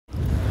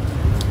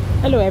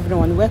Hello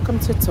everyone, welcome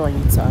to Tony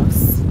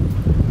Talks.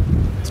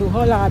 To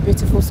all our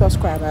beautiful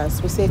subscribers,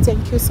 we say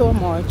thank you so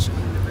much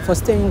for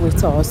staying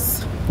with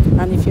us.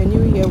 And if you're new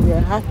here, we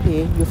are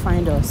happy you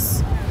find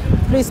us.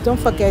 Please don't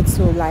forget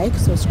to like,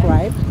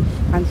 subscribe,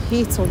 and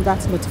hit on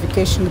that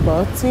notification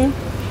button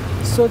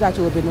so that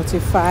you will be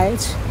notified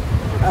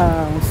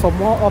for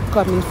more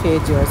upcoming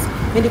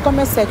videos. In the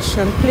comment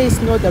section, please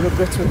note the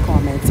regretful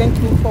comment.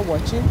 Thank you for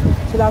watching.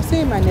 Till I'll see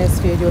you in my next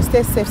video.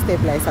 Stay safe, stay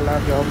blessed. I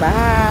love you.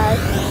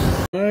 Bye.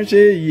 Ṣé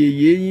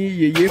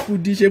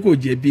Yeyekudi ṣe kò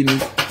jẹ̀bi ni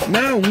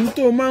náà òun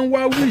tó máa ń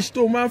wá wish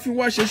tó máa ń fi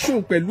wá ṣe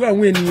show pẹ̀lú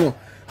àwọn ènìyàn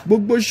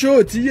gbogbo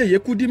show tí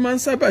Yeyekudi máa ń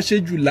sábà ṣe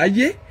jù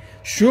láyé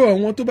show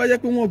àwọn tó bá jẹ́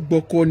pé wọ́n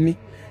gbọ́kọ ni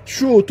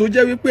show tó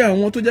jẹ́ wípé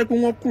àwọn tó jẹ́ pé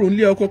wọ́n kúrò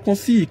nílé ọkọ kan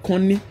sí ìkan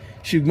ni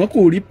ṣùgbọ́n kò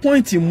rí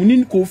point mú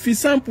ní kò fi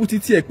sample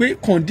títí ẹ̀ pé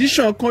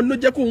condition kan ló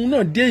jẹ́ kóun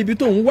náà dé ibi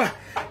tóun wà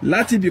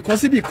láti ibì kan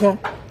síbì kan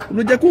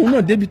ló jẹ́ kóun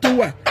náà dé ibi tó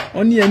wà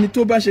wọ́n ní ẹni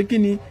tó bá ṣe kí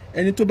ni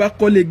ẹni tó bá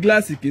kọ́lé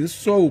gíláàsì kì í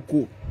sọ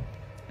òkò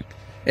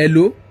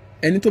hello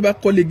ẹni tó bá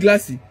kọ́lé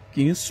gíláàsì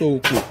kì í sọ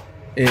òkò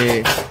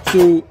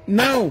so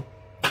now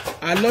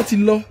àlọ́ ti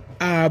lọ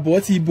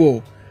ààbọ̀ ti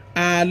bọ̀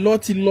àlọ́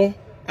ti lọ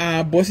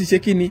ààbọ̀ ti ṣe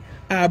kí ni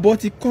ààbọ̀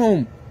ti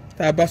come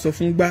tá a bá sọ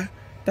fún gbá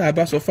tá a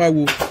bá sọ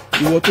fáwo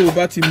ìwọ tó o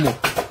bá ti mọ̀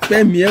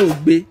pẹ́ẹ́mì ẹ̀ ò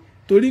gbé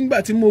torí ńgbà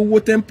tí mo wo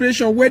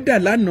temperature weather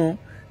lánàá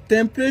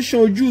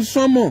temperature ojú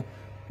sánmọ̀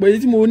pé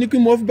tí mo ní kí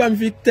mo bá mi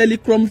fi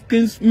telecom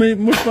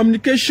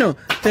communication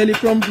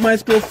telecom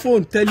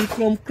microphone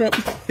telecom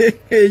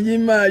èyí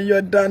máa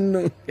yọ dànù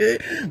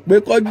pé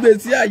kó gbé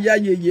sí àyà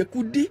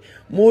Yeyekudi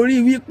mo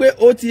rí wípé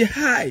ó ti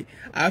high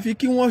àfi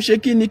kí wọ́n ṣe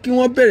kí ni kí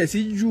wọ́n bẹ̀rẹ̀ sí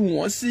ju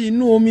wọ́n sí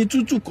inú omi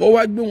tútù kó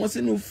wá gbé wọn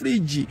sínú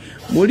fíríjì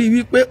mo rí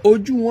wípé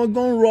ojú wọn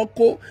gan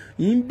rọkó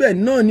ìbẹ̀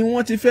náà ni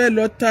wọ́n ti fẹ́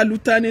lọ talu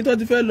tani tó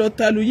ti fẹ́ lọ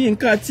talu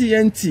Yínká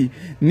TNT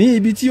ní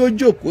ibi tí ó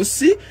jókòó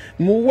sí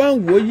mo wá ń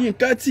wo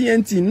Yínká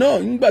TNT náà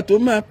nígbà tó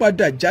máa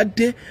padà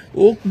jáde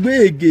ó gbé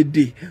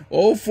ègèdè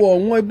ó fọ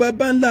àwọn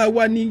bàbá ńlá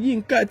wa ní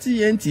Yínká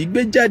TNT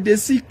gbé jáde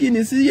sí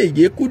kíni sí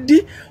Yeyekudi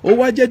ó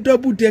wá jẹ́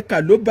double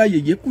decker ló ba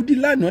Yeyekudi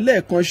lánàá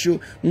lẹ́ẹ̀kan ṣo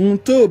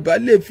tó bá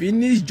lè fi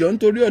ní ìjọ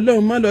nítorí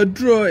Ọlọ́run má lọ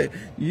dúró ẹ̀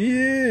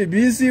yìí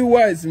Bísí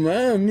wise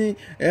máa mi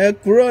ẹ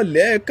kúrò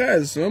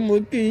lẹ́ẹ̀kàsán mo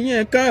kí yín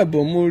ẹ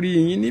káàbọ̀ mo rí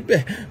yín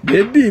níbẹ̀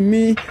bébì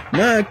mi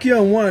máa kí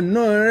àwọn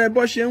àna rẹ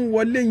bó ṣe ń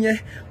wọlé yẹn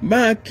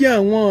máa kí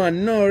àwọn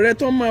àna rẹ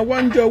tó máa wá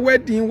ń jọ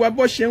wedding wa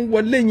bó ṣe ń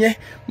wọlé yẹn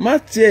má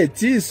tiẹ̀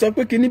tí ì sọ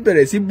pé kíní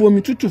bẹ̀rẹ̀ sí bomi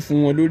tútù fún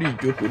wọn lórí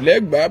ìjókòó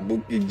Legba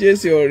Bukky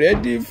Jessy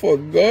already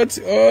forgot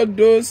all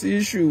those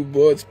issues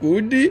but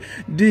Kudi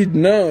did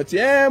not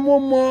ẹ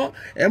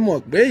mọ̀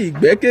pé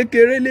ìgbẹ́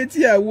kékeré létí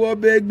àwọ̀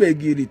ọbẹ̀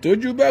gbẹ̀gìrì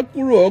tójú bá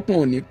kúrò ọkàn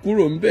ò ní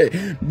kúrò ń bẹ̀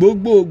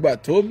gbogbo ìgbà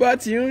tó bá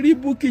ti ń rí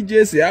Bukky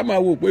Jessy á máa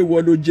wò pé ìwọ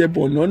ló jẹ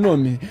bọ̀nọ́nà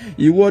mi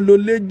ìwọ ló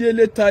lé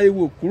Délé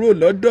Táíwò kúrò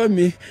lọ́dọ̀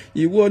mi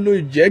ìwọ ló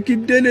jẹ́ kí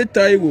Délé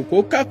Táíwò kó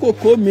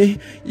kákòkò mi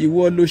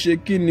ìwọ ló ṣe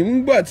kí ni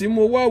ńgbà tí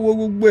mo wá wo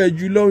gbogbo ẹ̀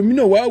jùlọ mi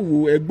náà wá wo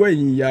ẹgbọ́n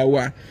ẹ̀yìn ìyá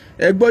wa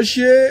ẹgbọ́n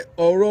ṣé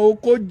ọ̀rọ̀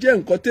oko jẹ́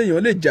nǹkan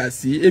téèyàn lè jà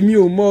sí èmi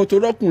ò mọ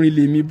torọ́kùnrin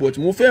lèmi but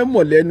mo fẹ́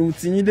mọ̀ lẹ́nu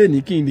tiyín lè ní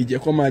kí n lè jẹ́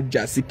kó máa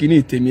jà sí kíní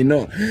tèmi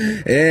náà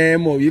ẹ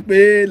mọ̀ wípé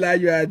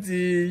Láyọ̀ àti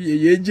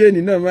Yèyé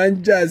Jane náà máa ń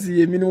jà sí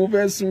èmi ni mo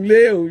fẹ́ sunlé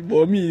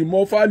òbọ̀ mi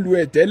ìmọ̀ fálù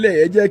ẹ̀ tẹ́lẹ̀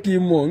ẹ jẹ́ kí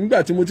n mọ̀ nígbà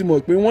tí mo ti mọ̀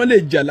pé wọ́n lè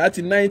jà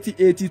láti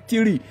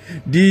 1983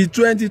 di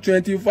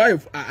 2025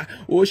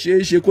 ó ṣeé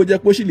ṣe kó jẹ́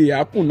pé ó sì lè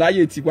hápùn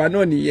láyè tiwa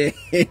náà nìyẹn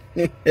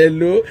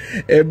hello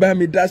ẹ bá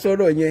mi dá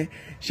sọ́rọ̀ yẹn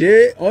ṣé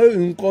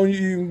nǹkan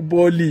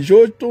bọ̀ọ̀lì ṣó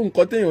tó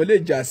nǹkan téèyàn lè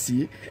jà sí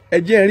ẹ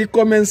jẹ́ n rí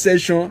comment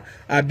section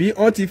àbí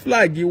wọ́n ti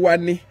flag wa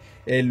ní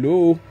hello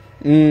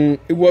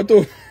ìwọ tó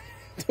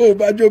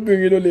bá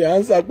jóbìnrin ló lè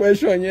answer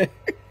question yẹn.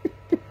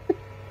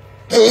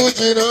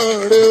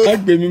 má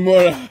gbé mi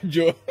mọ́ra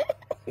jọ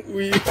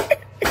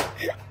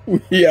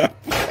we are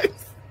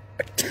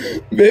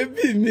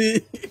baby mi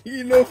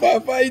kí ló fa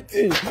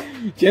fighting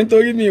ṣé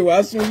nítorí mi wá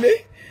súnlé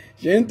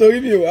ṣé nítorí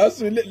mi wá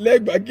súnlé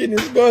Legba kí ni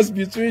scores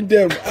between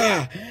them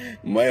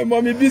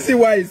mọ́mí Bísí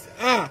wise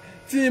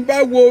tí n bá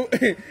wo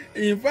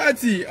in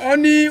fact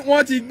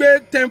wọ́n ti gbé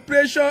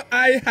temperature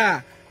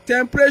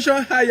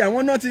higher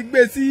wọ́n náà ti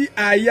gbé sí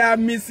àyà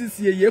Mrs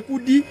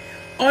Yeyekudi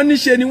wọ́n ní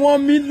ṣe ni wọ́n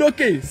mí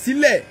lókè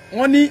sílẹ̀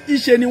wọ́n ní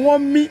ìṣe ni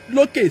wọ́n mí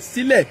lókè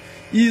sílẹ̀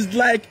is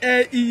like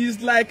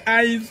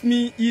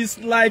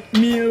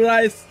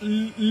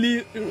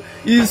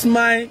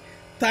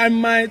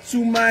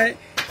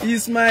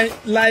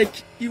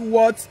like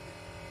what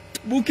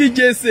Bukky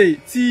Jessy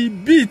ti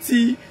beat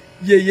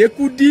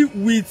Yeyekudi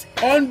with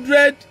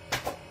 100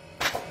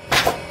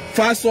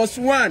 versus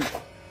 1.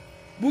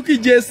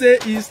 Bukky Jessy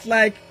is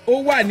like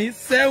ó wà ní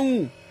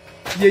 7.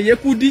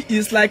 Yeyekudi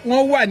is like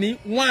wọ́n wà ní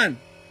 1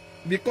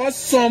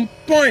 because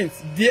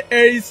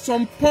there is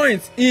some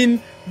points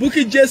in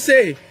Bukky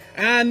Jessy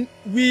and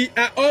we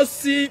are all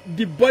see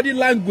the body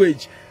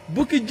language.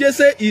 Bukky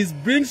Jessy is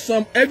bring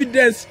some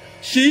evidence.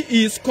 She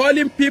is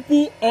calling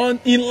people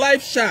in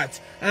live chat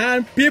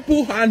and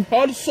people can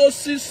also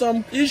see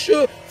some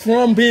issue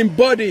from him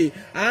body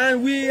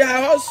and we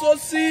also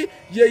see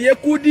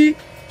Yeyekudi.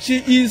 She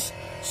is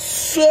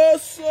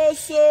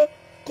so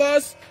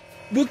cause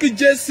Bukky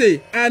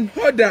Jessy and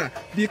other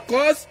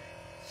because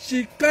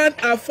she can't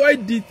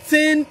afford the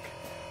thing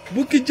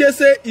Bukky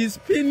Jessy is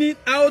pinning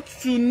out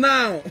to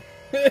now.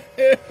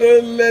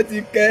 Let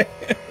it go.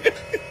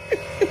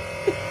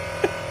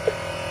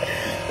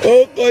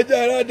 Ó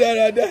kọjá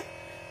rádaràda.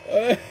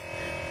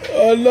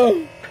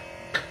 Ọlọ́run.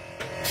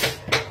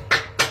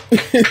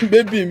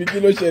 Baby mi kí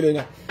ló ṣẹlẹ̀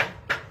náà?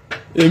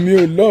 Èmi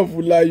ò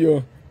love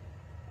láyọ̀.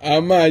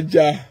 A máa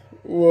jà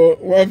wọ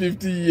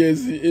 150 years.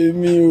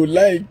 Èmi ò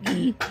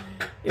like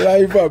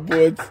rival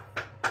but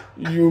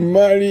you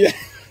marry.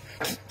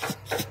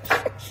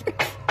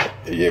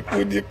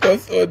 Yeyekudi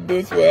cause all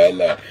those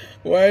wahala.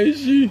 Why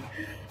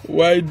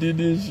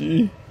didn't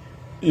she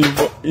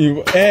involve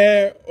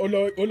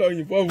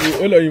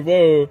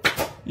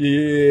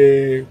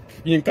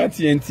Yinka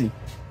TNT?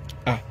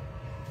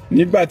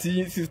 Nígbà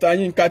tí sister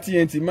Yinka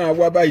TNT máa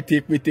wá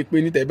báyìí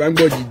tepe ní tẹ̀bá ń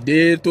gbọ́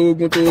dìde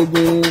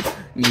tógún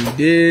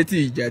nìdé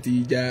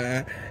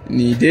tìjà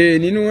nìdé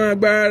nínú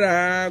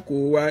agbára kò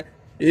wá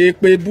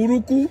èpè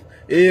burúkú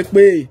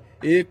èpè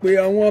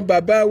àwọn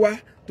bàbá wa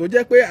tó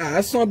jẹ́ pé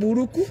àásán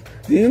burúkú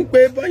tí ń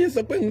pé bọ́yìn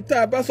sọ pé ń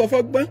tá a bá sọ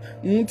fọ́gbọ́n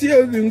ń tí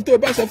ohun tó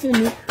bá sọ fún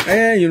mi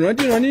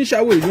ìrandíran ní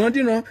ìṣàwò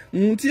ìrandíran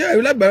ń tí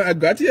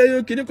àgbà tí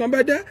kìnnì kan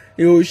bá dá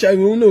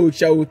òun ló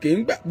ṣàwòkè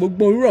ń gbà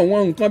gbogbo orú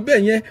àwọn nǹkan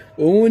bẹ́ẹ̀ yẹn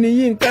òun ni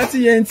Yinka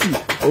TNT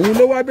òun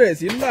ló wá bẹ̀rẹ̀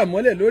sí là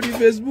mọ́lẹ̀ lórí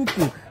Facebook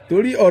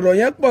torí ọ̀rọ̀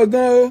yẹn pọ̀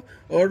gan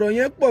ọ̀rọ̀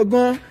yẹn pọ̀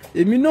gan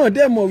èmi náà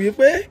dẹ̀ mọ̀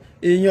wípé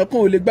èèyàn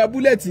kan ò lè gba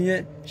búlẹ̀tì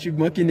yẹn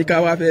ṣùgbọ́n kí ni ká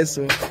wá fẹ́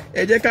sọ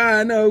ẹ jẹ́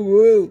káwa náà wò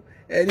ó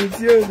ẹni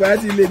tí ó bá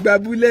ti lè gba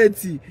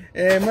búlẹ̀tì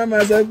má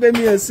máa sọ pé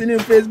mi ò sí ní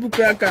Facebook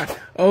cracker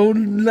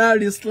ọ̀hún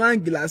láàrin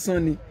slang lásán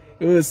ni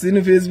ó sí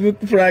ní Facebook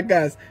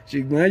crackers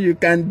ṣùgbọ́n you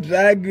can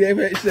drag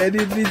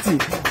celebrity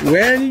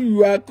when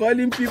you are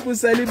calling people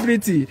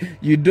celebrity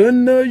you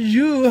don't know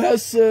you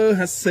also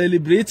a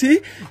celebrity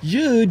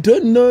you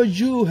don't know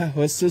you are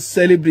also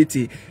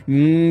celebrity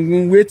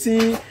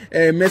wetin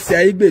Mercy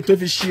Aigbe tó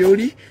fi ṣe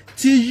orí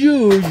tí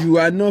you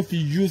are not fi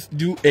use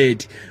do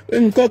head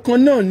nǹkan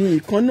kan náà ni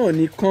ìkan náà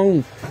ni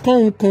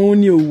kọ́hún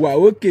ni ò wà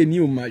òkè ni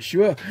ò mà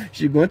ṣúọ̀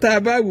ṣùgbọ́n tá a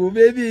bá wo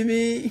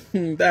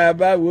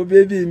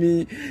bébí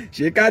mi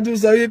ṣé ká tún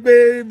sọ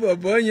wípé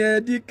bọ̀bọ̀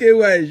yẹn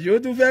DKY ó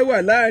tún fẹ́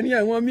wà láàrin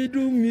àwọn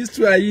middle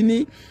mistress yìí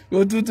ní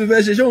ó tún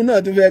fẹ́ ṣe ṣóun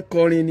náà tún fẹ́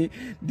kọrin ni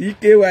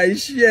DKY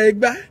ṣí ẹ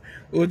gbá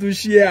ó tún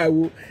ṣí ẹ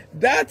àwo.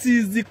 That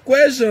is the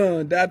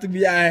question that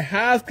we are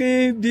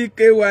asking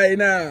DKY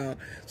now.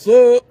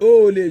 So,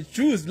 lè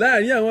choose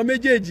láàrin àwọn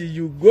méjèèjì.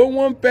 You go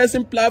one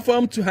person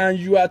platform to and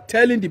you are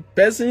telling the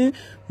person,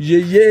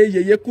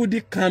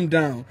 Yeyekudi, calm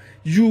down.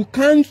 You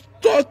can't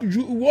talk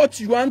what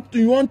you want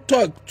to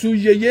talk to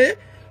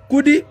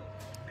Yeyekudi.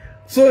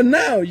 So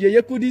now,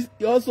 Yeyekudi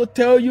also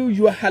tell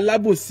you are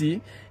halabosi.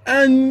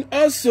 And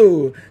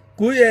also,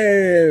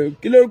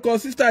 kí lórúkọ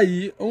sister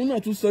yìí, òun náà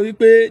tún sọ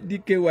wípé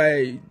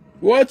DKY,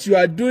 what you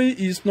are doing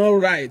is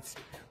not right.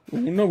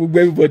 Òun náà gbogbo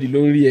everybody ló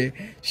ń rí ẹ.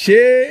 Ṣé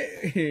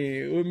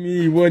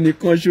omi ìwọ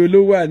nìkan ṣo ló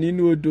wà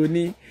nínú odò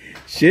ni?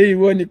 Ṣé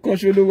ìwọ nìkan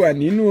ṣo ló wà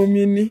nínú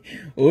omi ni?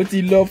 Ó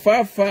ti lọ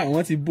fáfá,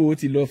 wọ́n ti bó ó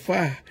ti lọ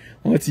fà.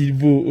 Wọ́n ti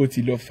bó ó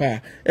ti lọ fà.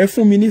 Ẹ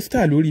fún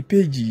mínísítà lórí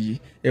péjì yìí,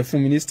 ẹ fún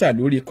mínísítà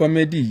lórí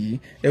kọ́mẹ́dì yìí,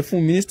 ẹ fún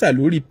mínísítà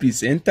lórí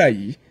pìrìsẹ́ńtà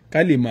yìí,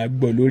 ká lè máa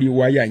gbọ́ lórí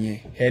wáyà yẹn.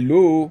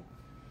 Hello.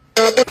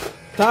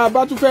 Tá a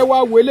bá tún fẹ́ wá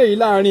wo eléyìí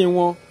láàrin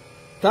wọn,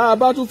 tá a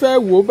bá tún fẹ́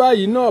wò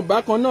báyìí náà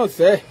bákan náà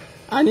sẹ́,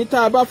 àní tá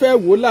a bá fẹ́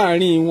wò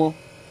láàrin wọn,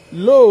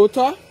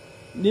 lóòótọ́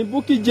ni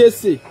Bukky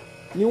Jessy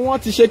ni wọ́n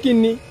ti ṣe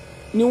kíni,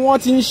 ni wọ́n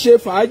ti ń ṣe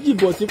fàájì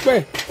bọ̀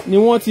sípẹ̀, ni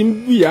wọ́n ti ń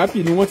bì happy,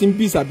 ni wọ́n ti ń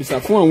bì sàbìsà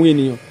fún àwọn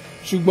ènìyàn.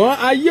 Ṣùgbọ́n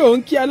ayé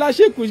òun kí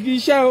aláṣekù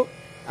iṣẹ́ o,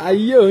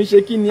 ayé òun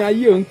ṣe kíni,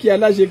 ayé òun kí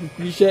aláṣekù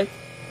iṣẹ́.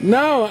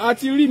 Now a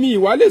ti rí mi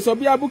ìwà lè sọ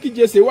bí Bukky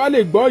Jessy wá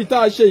lè gbọ́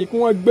ìta ṣe ìkún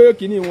wọn gbé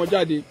kíní wọn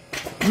jáde.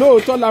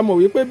 Lóòótọ́ la mọ̀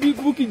wípé bí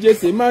Bukky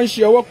Jessy máa ń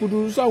ṣe ọwọ́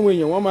kúdurú sáwọn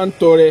èèyàn wọn máa ń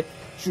tọrẹ.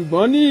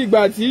 Ṣùgbọ́n ní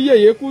ìgbà tí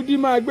Yeyekudi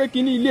máa gbé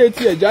kíní ilé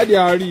tiẹ̀ jáde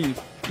àárí,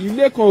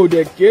 ilé kan ò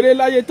dẹ̀ kéré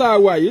láyé tá a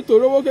wà yìí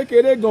torí owó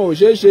kékeré gan ò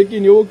ṣeé ṣe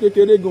kíni, owó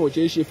kékeré gan ò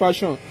ṣeé ṣe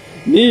fashion.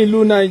 Ní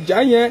ìlú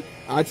Naija yẹn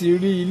àti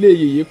rí ilé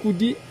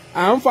Yeyekudi,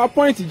 à ń fa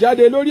point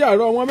jáde lórí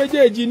àárọ̀ wọn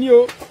méjèèjì ní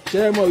o. Ṣé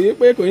ẹ mọ̀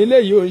wípé kò ní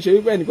léyìí ò ń ṣe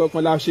wípé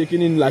ẹnìkankan la ṣe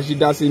kíní la ṣe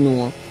dá sínú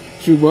wọn.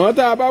 Ṣùgbọ́n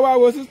tá a bá wá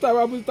wo sísítà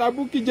wa sísítà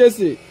Bukky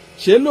Jessy,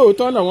 ṣé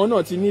lóòótọ́ làwọn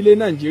náà ti nílé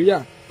Nàìjíríà?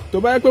 Tó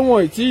bá yẹ pé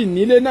wọn ò tí ì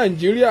nílé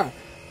Nàìjíríà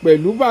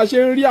pẹ̀lú bá a ṣe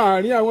ń rí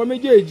àárín àwọn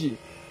méjèèjì,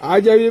 a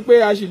jẹ́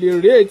wípé a sì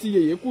lè ré ti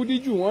Yeyekudi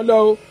jù wọ́n lọ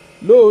o.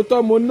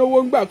 Lóòótọ́ mo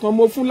náwó ńgbà kan,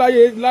 mo fún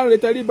Láńre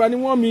Tẹríba ní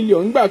 1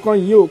 million ńgbà kan,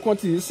 yìí ò kan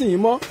tì í sìn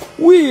mọ́.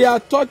 We are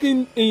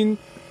talking in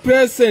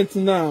present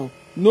now,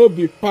 no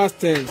be past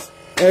tense.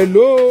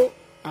 Hello,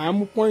 à ń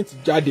mú point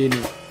jáde ni.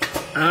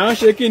 À ń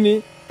ṣe kí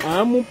ni?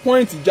 À ń mú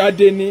point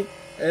jáde ni.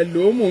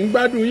 Hello, mò ń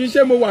gbádùn yín,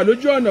 ṣé mo wà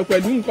lójú ọ̀nà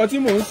pẹ̀lú nǹkan tí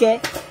mò ń sọ?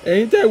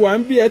 Ẹ̀yin tẹ́ wà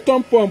ń bí ẹ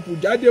tán pọ́ǹpù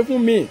jáde fún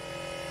mi.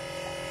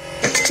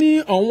 Ní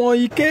àwọn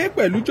ike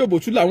pẹ̀lú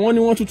jòbòtú làwọn ni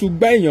wọ́n tuntun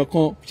gbá èèyàn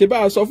kan. Ṣé bá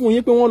a sọ fún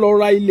yín pé wọ́n lọ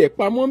ra ilẹ̀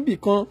pamọ́ níbì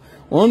kan,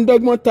 wọ́n ń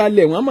dọ́gbọ́n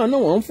talẹ̀, wọ́n máa náà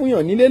wọ́n ń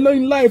fúnyàn nílé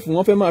lóyún láìfù,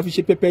 wọ́n fẹ́ máa fi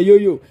ṣe pẹpẹ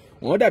yóyò.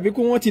 wọ́n dàbí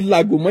pé wọ́n ti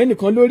làgò mọ́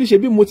ẹnìkan lórí. ṣe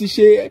bí mo ti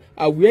ṣe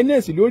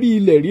awareness lórí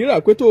ilẹ̀ rírà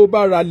pé tó o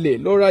bá ralẹ̀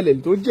lọ ralẹ̀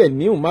tó jẹ̀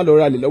níhùn má lọ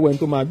ralẹ̀ lọ́wọ́ ẹni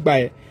tó máa gbá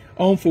ẹ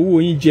ọ̀n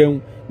fowó yín jẹun.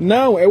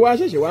 now ẹ wá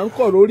ṣẹ̀ṣẹ̀ wá ń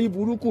kọ̀ lórí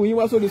burúkú yín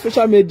wá sórí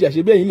social media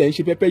ṣe bẹ́ẹ̀ yín lẹ̀ ń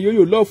ṣe pẹpẹ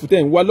yóyò lọ́ọ̀fù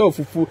tẹ̀ ń wá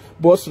lọ́ọ̀fù fún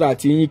bọ́sra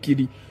àti yín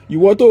kiri.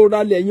 ìwọ tó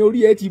ralẹ̀ yín orí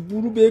ẹ ti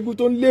burú béégún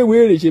tó ń léwé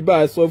èrè ṣe bá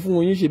a sọ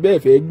fún yín ṣe bẹ́ẹ̀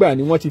fẹ́ gbà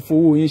ni wọ́n ti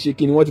fowó yín ṣe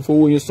kí ni wọ́n ti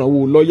fowó yín sanwó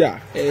lọ́ọ̀yà.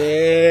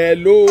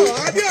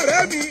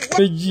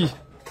 méjì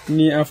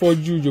ni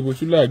afọ́jú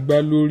jòbótúlà gbá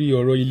lórí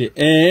ọ̀rọ̀ ilẹ̀.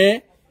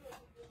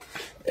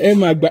 ẹ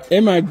máa gbà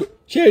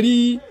ṣe rí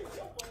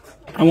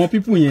àwọn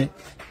pípù yẹn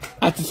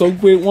a ti sọ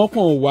pé wọ́n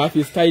kàn wá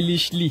fi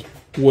stylishly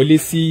wọlé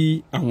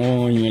sí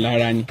àwọn èèyàn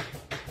lára ni.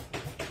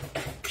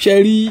 ṣe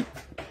rí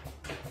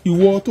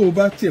ìwọ tó o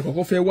bá tiẹ̀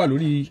kọ́kọ́ fẹ́ wà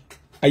lórí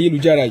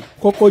ayélujára yìí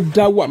kọ́kọ́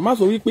dá wà má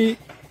sọ wípé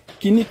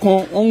kinní kan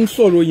wọ́n ń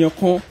sọ̀rọ̀ èèyàn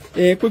kan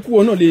pé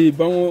kúwọ́ náà lè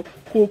bá wọn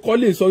kó kọ́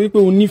lè sọ wípé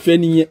o nífẹ̀ẹ́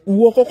nìyẹn.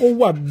 ìwọ kọ́kọ́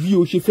wà bí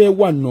o ṣe fẹ́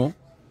wà náà.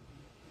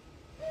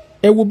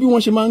 ẹ wo bí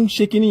wọ́n ṣe máa ń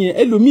ṣe kinní yẹn.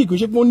 ẹlòmíì kò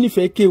ṣe pé wọ́n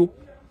nífẹ̀ẹ́ ké o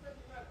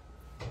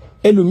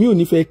ẹlòmíì ò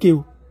nífẹ̀ẹ́ ké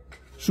o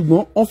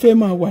ṣùgbọ́n wọ́n fẹ́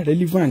máa wà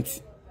relevant.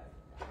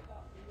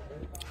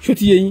 ṣó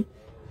ti yé yín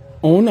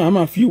ọ̀hún náà a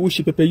máa fi owó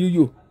ṣe pẹpẹ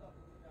yóyò.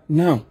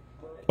 now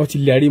ọtí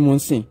ilẹ̀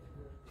àrímọ́sìn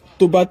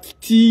tó bá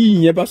tí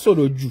ìyẹn bá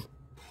sọ̀rọ̀ jù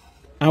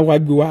àwọn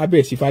àgbẹ̀ wa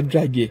abẹ́ sí fa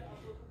drag ẹ̀.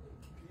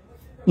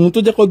 ohun tó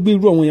jẹ́ kó gbé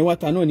irú àwọn yẹn wá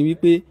ta náà ni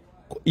wípé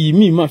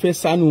ìmí máa fẹ́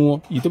sánú wọn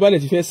èyí tó bá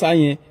lẹ̀ ti fẹ́ sá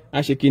yẹn á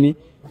ṣe kínní.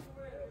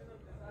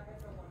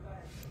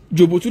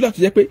 jòbótúlà tó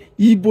jẹ́ pé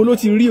ibo ló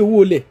ti rí owó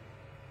lẹ̀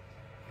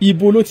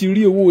ibo ló ti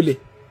rí owó lẹ̀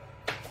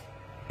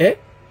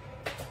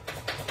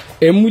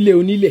ẹ múlẹ̀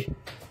onílẹ̀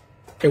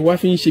ẹ wá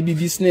fi ń ṣe bí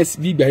business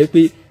bí ìgbà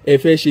pé ẹ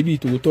fẹ́ ṣe bí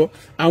tòótọ́.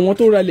 àwọn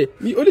tó ralẹ̀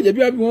ó lè jẹ́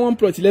bí wọ́n ń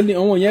plot lẹ́nu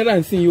àwọn yẹn rà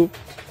ń sìn yó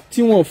tí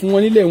wọ́n fún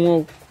wọn nílẹ̀ wọn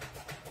o.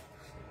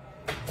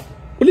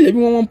 ó lè jẹ́ bí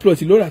wọ́n ń plot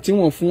lọ́ra tí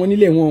wọ́n fún wọn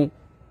nílẹ̀ wọn o.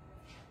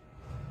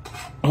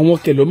 àwọn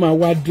kẹlọ́ máa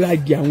wá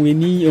drag àwọn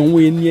ẹni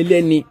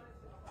ẹlẹ́ni.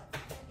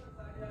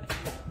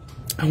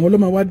 àwọn ló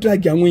máa wá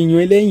drag àwọn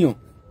èèyàn ẹlẹ́yàn.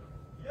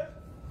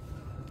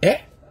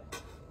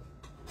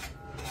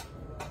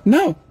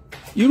 now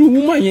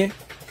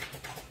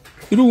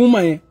irú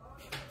woman yẹn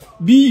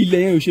bí ilẹ̀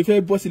yẹn ò ṣe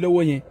fẹ́ bọ́ sí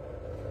lọ́wọ́ yẹn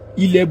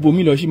ilẹ̀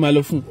bòmí lọ sí máa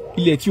lọ fún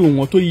ilẹ̀ tí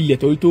òun tó ilẹ̀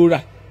tó rà.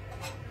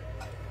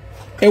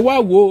 ẹ wá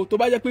wò ó tó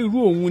bá jẹ́ pé irú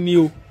òun ni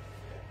o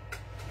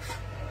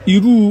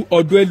irú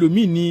ọ̀dọ̀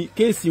ẹlòmíì ni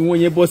kéèsì wọn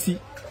yẹn bọ́ sí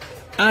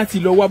á ti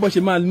lọ wá bọ́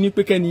ṣe máa ní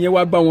pé kẹ́ni yẹn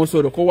wá bá wọn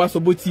sọ̀rọ̀ kó wá sọ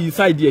bó ti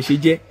sáìdì ẹ̀ ṣe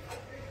jẹ́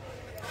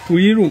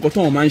torí irú nǹkan tó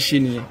wọn máa ń ṣe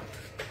nìyẹn.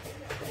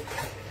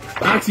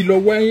 á ti lọ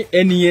wá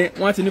ẹni yẹn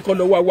wọ́n á ti ní kó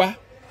lọ wá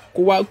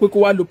kó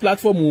wá lo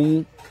platform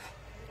òun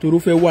toró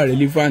fẹ́ wà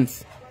relevant.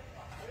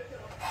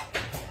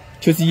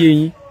 tí ó ti yé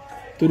yín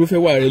toró fẹ́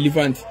wà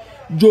relevant.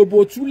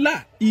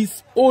 jòbótúlà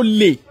is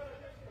olè.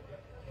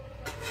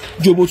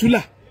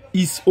 jòbótúlà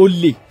is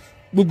olè.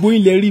 gbogbo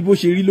ilẹ̀ rí bó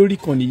ṣe rí lórí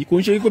kan nìyí kò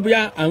ń ṣe wípé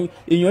bóyá àwọn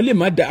èèyàn lè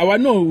má da àwa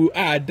náà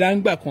àdá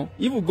ń gbà kan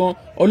even gan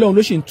ọlọ́run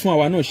ló ṣe ń tún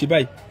àwa náà ṣe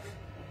báyìí.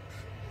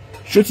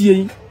 ṣó ti yé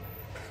yín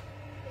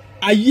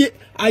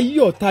ayé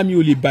ọ̀tá mi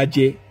ò lè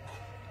bàjẹ́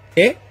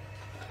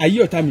ayé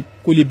ọ̀tá mi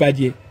kò lè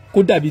bàjẹ́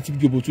kó dàbí ti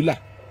jòbótúlà.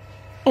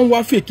 wọ́n wá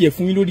fèkì ẹ̀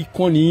fún yín lórí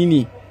kan nìyí ni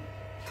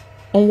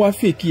wọ́n wá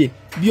fèkì ẹ̀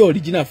bí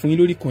ọ̀ríjìnà fún yín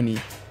lórí kan nìyí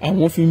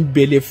àwọn fi ń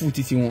bẹ̀lẹ̀ fún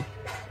títí wọn.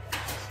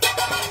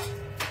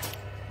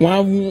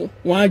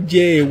 wọ́n á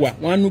jẹ ẹ̀wà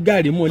wọ́n á nú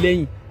gàrí mọ́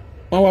lẹ́yìn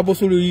wọ́n á wá bọ́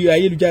sórí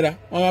ayélujára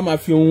wọ́n á máa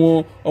fi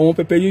àwọn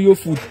pẹpẹ yóyó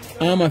food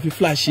wọ́n á máa fi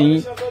flash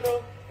yín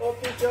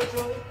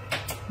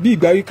bí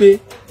ìgbà wípé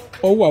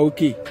ọ wà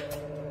òkè.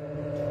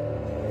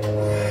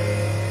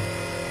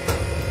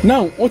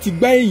 now wọ́n ti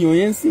gbá èèyàn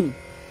yẹn sìn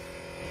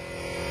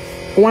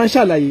wọ́n á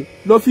ṣàlàyé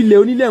lọ fi lé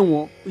onílẹ̀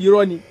wọn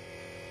irọ́ ni.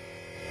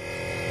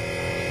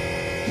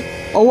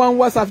 ọwọ́ ń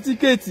wá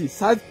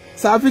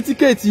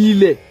sàfitíkẹ́ẹ̀tì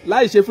ilẹ̀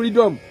láì ṣe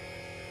freedom.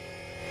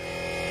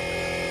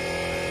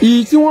 ìyí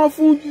tí wọ́n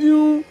fún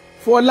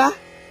Fọlá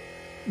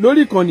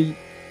lórí ìkànnì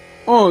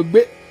ọ̀hún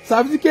gbé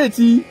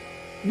sàfitíkẹ́ẹ̀tì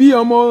bí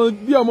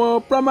ọmọ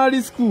primary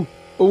school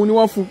òun ni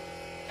wọ́n fún.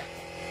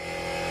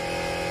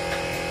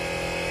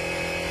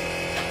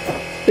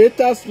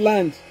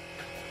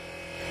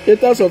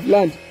 Acres of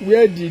land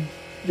where did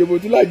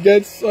Jòbótúlà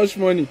get such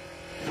money?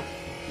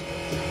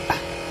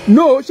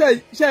 no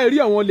ṣe rí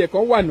àwọn ilẹ̀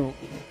kan wà náà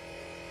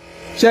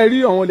ṣe rí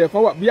àwọn ilẹ̀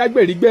kan wà bí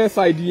agbẹ̀rígbẹ́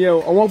side yẹn o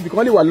àwọn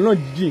ibìkan lè wà lọ́nà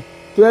jíjìn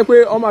tó yẹ pé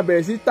wọ́n máa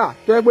bẹ̀rẹ̀ sí tà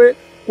tó yẹ pé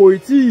kò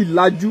tí ì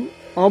lajú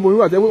àwọn bòmí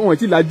wà tó yẹ pé wọ́n ì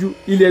tí ì lajú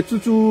ilẹ̀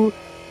tútù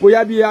bóyá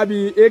bí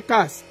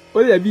acres ó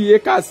lè jẹ́ bí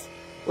acres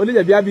ó lè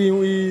jẹ́ bí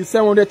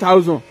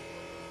 700,000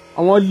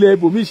 àwọn ilẹ̀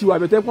bòmí ìṣìwà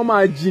àbẹ̀tẹ́ pọ́n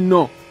máa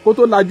jìnnà kó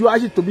tó lajú á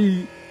sì tó bí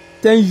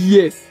 10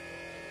 years.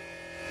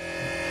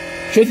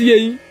 ṣé ti yé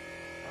yín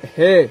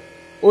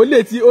ó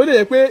lè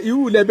jẹ́ pé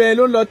irú ilẹ̀ bẹ́ẹ̀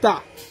ló ń lọ tà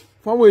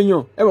fáwọn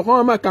èèyàn ẹ̀wọ̀n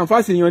kan máa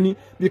kànfàsì èèyàn ni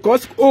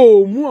because ó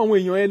mú àwọn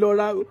èèyàn ẹ lọ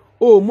ra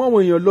ó mú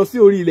àwọn èèyàn lọ sí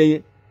orí ilẹ̀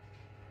yẹn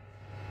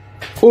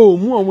ó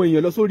mú àwọn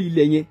èèyàn lọ sórí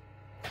ilẹ̀ yẹn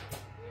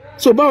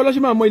so báwo ló ṣe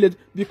máa mọ ilẹ̀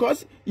because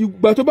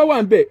ìgbà tó bá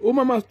wà ń bẹ̀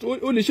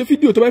ó lè ṣe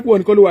fídíò tó bá pọ̀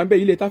nìkan ló wà ń bẹ̀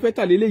ilẹ̀ tá fẹ́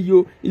tà léléyìí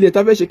o ilẹ̀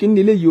tá fẹ́ ṣe kíní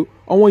léléyìí o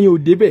àwọn yẹn ò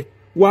débẹ̀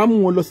wàá mú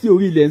wọn lọ sí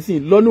orí ilẹ̀ ńsìn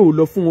lọ́nà ò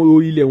lọ fún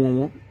orí ilẹ̀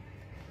wọ̀n.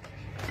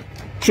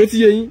 Ṣé ti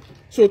yé yín?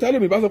 So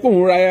tálómi bá sọ pé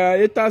òun ra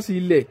étà sí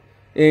ilẹ̀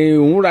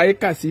òun ra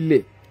éka sí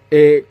ilẹ̀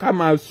ká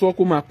máa sọ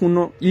kó máa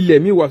kúnná ilẹ̀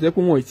míì wà sẹ́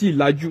pé wọn ì tí ì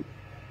lajú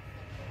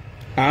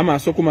àá máa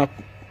sọ kó máa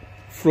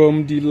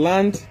from the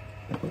land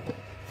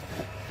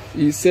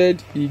he said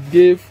he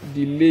gave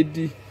the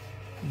lady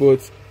but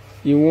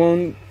he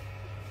want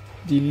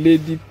the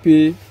lady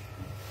pay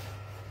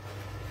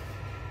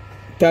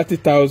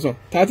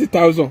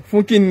 30,000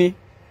 fún kíni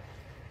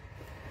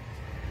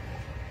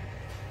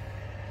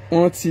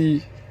wọ́n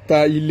ti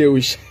ta ilẹ̀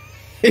òṣì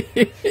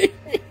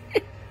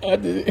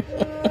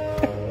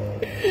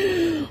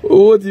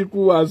owó ti kú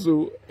àṣọ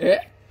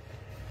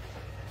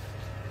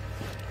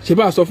ṣe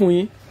bá sọ fún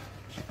yín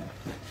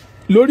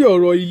lórí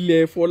ọ̀rọ̀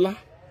ilé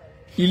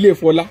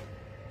Fọlá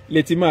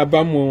lè ti máa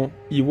bá mọ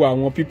ìwà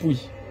àwọn pípù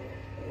yìí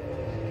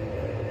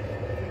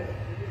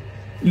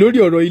lórí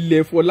ọ̀rọ̀ ilé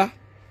Fọlá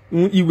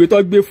ìwé tó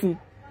gbé fún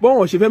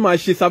bọ́wọ̀n ṣe fẹ́ máa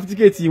ṣe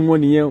sáfítíkẹ́ẹ̀tì wọn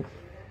nìyẹn o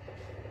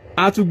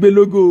a tún gbé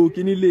lógò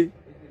kíní lé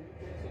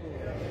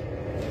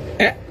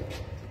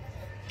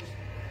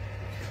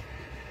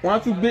wọ́n á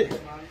tún gbé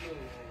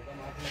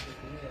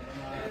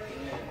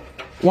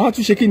wọ́n á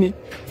tún ṣe kíni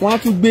wọ́n á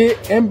tún gbé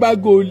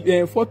embargo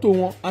fọ́tò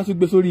wọn á tún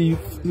gbé sórí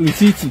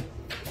rìsíìtì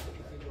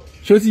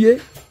ṣó ti yé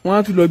wọ́n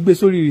á tún lọ gbé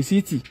sórí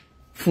rìsíìtì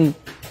fún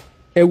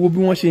ẹ wo bí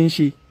wọ́n ṣe ń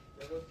ṣe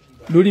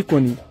lórí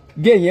ìkànnì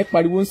gé yẹn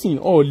pariwo ń sìn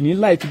ọ̀ ní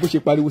láìpẹ́ bó ṣe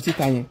pariwo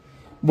síta yẹn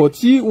bọ̀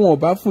tí wọn ò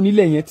bá fún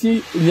nílẹ̀ yẹn tí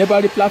ìyẹn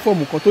bá rí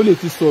pláfọ́ọ̀mù kan tó lè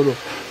fi sọ̀rọ̀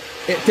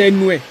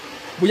tẹnu ẹ̀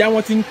bóyá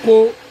wọ́n ti ń kó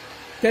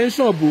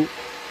tẹ́ńṣọ̀n bò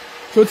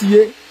ṣó ti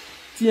yé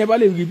tí yẹn bá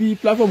lè rí bí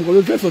pláfọ́ọ̀mù kan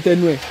tó fẹ́ sọ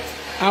tẹnu ẹ̀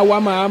àwa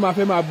máa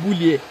fẹ́ máa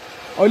búlì ẹ̀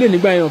ọ lè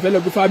nígbà yẹn ò fẹ́ lọ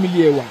gbé fámìlì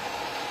ẹ̀ wà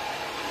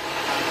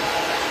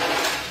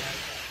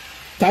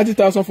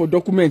 30,000 for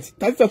document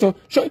 30,000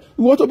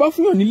 ìwọ tó bá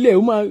fún yàn nílẹ̀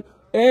ó máa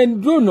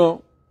dúró náà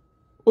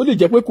ó lè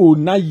jẹ́ pé kò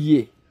náyè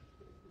ẹ̀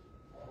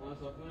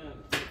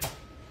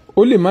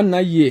ó lè má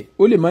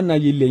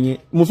náyè ilẹ̀ yẹn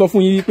mo sọ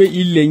fún yín wípé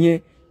ilẹ̀ yẹn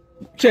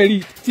ṣẹ́rí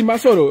tí má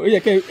sọ̀rọ̀ ó yẹ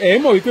kẹ́ ẹ̀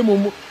mọ̀ wípé mo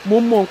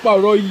mọ̀ nípa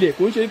ọ̀rọ̀ ilẹ̀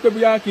kò ń ṣe wípé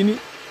bóyá kínní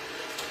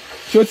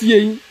ṣé ó ti yé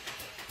yín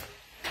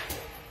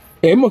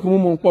ẹ̀ mọ̀ kí mo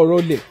mọ̀ nípa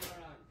ọ̀rọ̀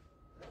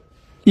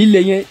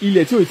ilẹ̀ yẹn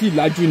ilẹ̀ tí ò tí ì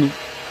lájú ni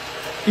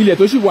ilẹ̀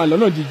tó sì wà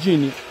lọ́nà jíjìn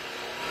ni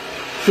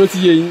ṣé ó ti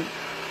yé yín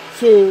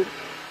so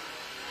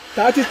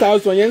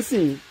 30,000 yẹn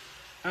sìn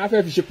á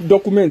fẹ́ fi ṣe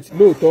document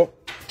lóòótọ́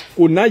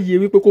kò náyè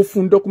wípé kó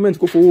fún document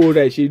kó fowó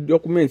rẹ̀ ṣe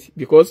document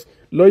because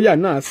lọ́ọ̀yà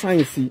náà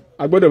sáyẹ̀nsì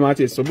agbọ́dọ̀ máa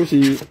tẹ̀ sọ bó ṣe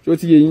ó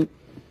ti yé yín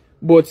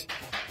but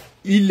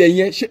ilẹ̀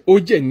yẹn ṣé ó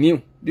jẹ́ new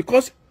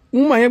because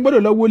woman yẹn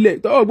gbọ́dọ̀ lọ́wọ́ lẹ̀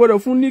tọ́wọ́ gbọ́dọ̀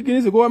fún ní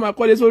kíní sèkó wá máa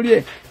kọ́lé sórí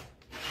ẹ̀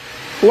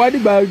kó wá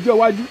dìgbà ọjọ́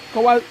iwájú kó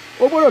wá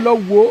ó gbọ́dọ̀ lọ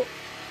wò ó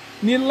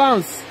ní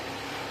lance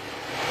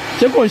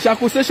ṣé kò ń ṣe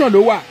accusation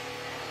ló wà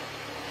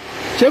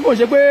ṣé kò ń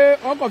ṣe pé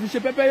wọ́n kàn fi ṣe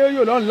pẹ́pẹ́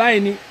yóyò online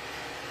ni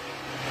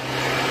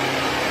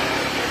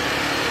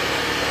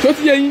tó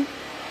ti yé yín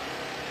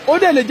ó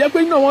dẹ̀ lè jẹ́ pé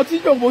iná wọn tí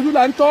jòǹbójú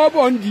là ń tọ́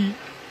bọ̀ ń di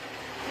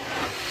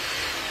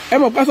ẹ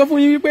mọ̀ ká sọ fún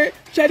yín wípé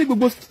ṣẹ́ẹ́dì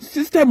gbogbo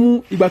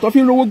sísítẹ̀mù ìgbà tó fi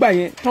ń rówó gbà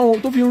yẹn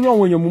tó fi ń rán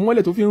àwọn èèyàn mú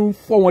mọ́lẹ̀ tó fi ń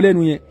fọ́ wọn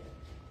lẹ́nu yẹn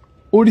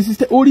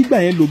orí gbà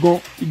yẹn lò gan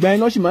ìgbà yẹn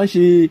náà sì máa ń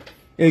ṣe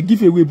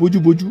giveaway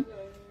bójúbójú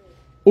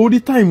orí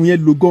táìmù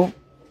yẹn lò gan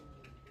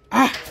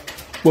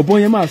bọ̀bọ́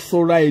yẹn máa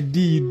sọra ẹ̀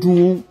di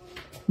ìdun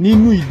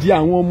nínú ìdí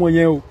àwọn ọmọ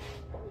yẹn o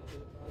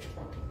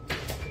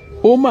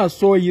ó máa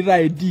sọ ìra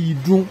ẹ̀ di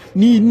ìdun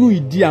nínú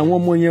ìdí àwọn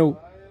ọmọ yẹn o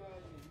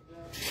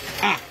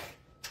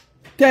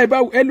tẹ́ ẹ bá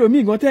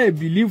ẹlòmíì gan tẹ́ ẹ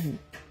bìlíìfù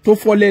tó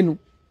fọ́ lẹ́nu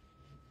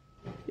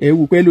ẹ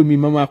wò pé ẹlòmíì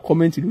máa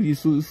kọ́mẹ́ǹtì lórí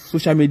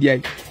social media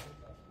yìí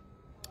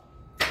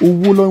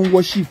owó ló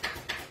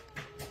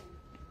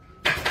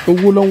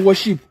ń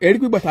worship ẹ rí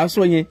pé bàtà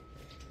sọ yẹn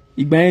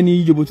ìgbà yẹn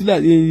ni jòbótúlà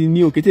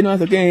ní òkété náà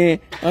sọ pé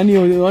wọn ní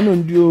ọ̀nà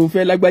ò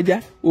fẹ́ lágbájá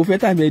ò fẹ́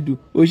tàmẹ̀dù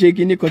ò ṣe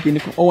kíní kan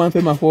ọwọ́ ń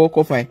fẹ́ máa fọwọ́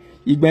kọfà ẹ̀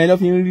ìgbà yẹn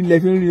lọ́fi ń rí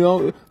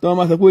tí wọ́n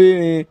máa sọ pé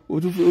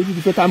ojú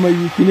ti fẹ́ támọ̀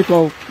kíní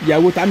kan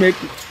ìyàwó támẹ̀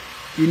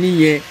kíní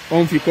yẹn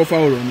wọ́n fi kọ́fà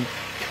ọ̀rọ̀ ni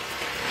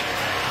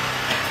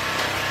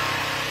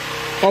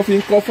wọ́n fi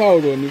ń kọ́fà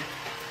ọ̀rọ̀ ni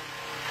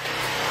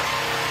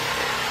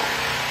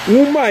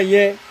wúmà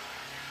yẹn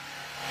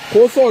kó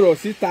sọ̀rọ̀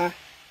síta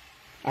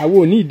àwọn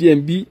òní ìdí ẹ̀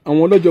ń bí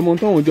àwọn ọlọ́jọ́ mọ́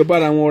táwọn ìjọba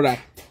ara wọn rà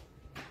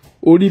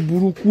orí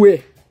burúkú ẹ̀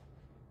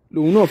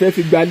lòun náà fẹ́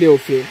fi gbalẹ̀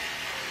ọ̀fẹ́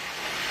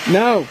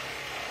now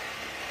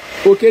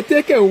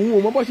òkétékè òun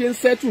ò mọ bó ṣe ń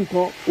sẹ́tù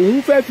nǹkan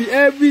òun fẹ́ fi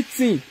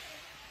everything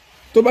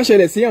tó bá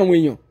ṣẹlẹ̀ sí àwọn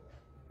èèyàn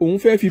òun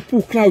fẹ́ fi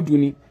pull crowd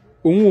ni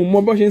òun ò mọ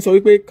bó ṣe ń sọ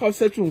wípé ká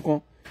sẹ́tù nǹkan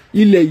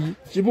ilẹ̀ yìí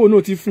ṣe bó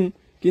náà ti fún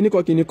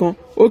kíníkan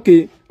ok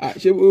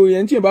ṣe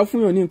ẹni tí yẹn bá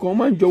fún yàn ní nǹkan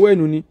máa ń jọ̀wọ́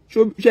ẹnu ni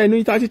ṣe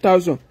ẹni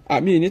 30,000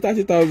 àmì ní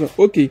 30,000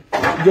 ok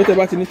ìjọ tẹ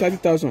bá ti ní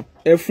 30,000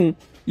 ẹ fún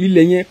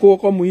ilẹ̀ yẹn kó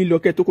kọ́kọ́ mú yín lọ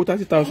kẹ́ tó kó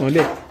 30,000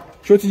 lẹ̀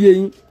ṣó ti yé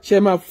yín ṣe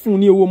máa fún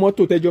ní owó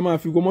mọ́tò tẹ́jọ́ máa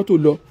fi owó mọ́tò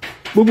lọ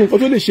gbogbo nǹkan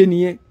tó lè ṣe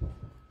nìyẹn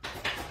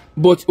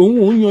but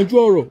òun yanjú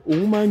ọ̀rọ̀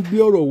òun máa ń gbé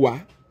ọ̀rọ̀ wá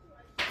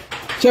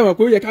ṣe mọ̀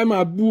pé ó yẹ ká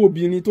máa bú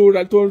obìnrin tó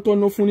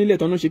tọ́nà fún nílẹ̀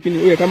tọ́nà ṣe kíni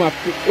ó yẹ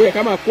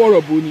ká máa kó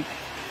ọ̀rọ̀ bo ni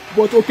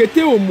but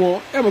òkété ò mọ̀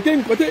ẹ mọ̀ kí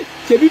nǹkan tẹ́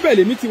ṣe bíbẹ̀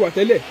lèmi ti wà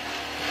tẹ́lẹ̀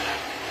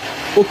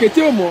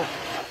òkété ò mọ̀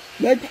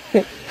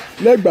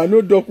Legba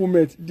no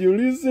document the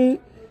reason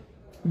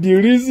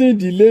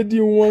the lady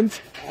wants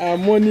her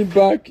money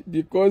back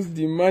because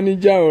the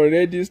manager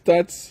already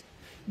starts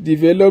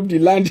develop the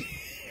land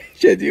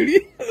ṣe ti rí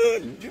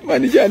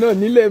manager náà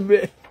nílẹ̀ ń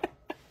bẹ̀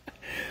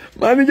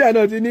manager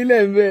náà ti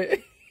nílẹ̀ ń bẹ̀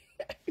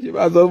ṣe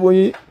bá sọ fún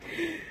yín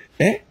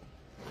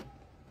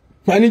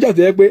manager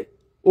tó yẹ pé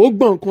ó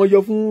gbọ̀n kan yọ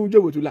fún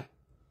jòbòtúlà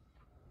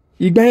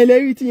ìgbà yẹn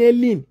lẹ́rìí tí yẹn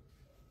lean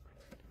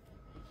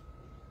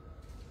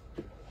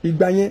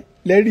ìgbà yẹn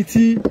lẹ́rìí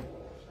tí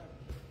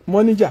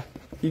manager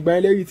ìgbà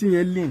yẹn lẹ́rìí tí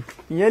yẹn lean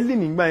ìyẹn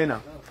lean ìgbà yẹn náà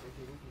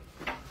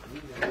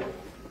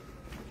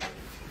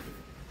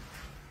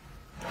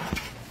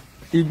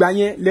ìgbà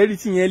yẹn lẹ́rìí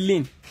tí yẹn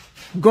lean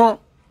gan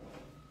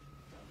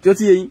tí ó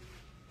ti yẹ yín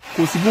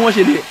kò sí bí wọ́n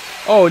ṣe lè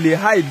lè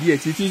hide ẹ̀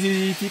títí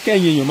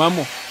kẹ́yìn èèyàn má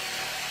mọ̀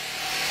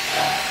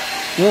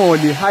wọn ò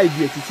lè hide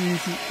ẹ̀ títí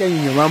kẹ́yìn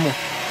èèyàn má mọ̀.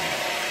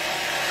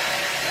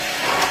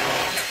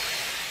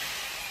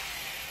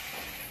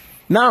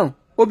 now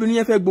obìnrin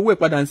yẹn fẹ́ gbowó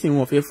ìpadà sí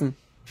wọn fẹ́ fún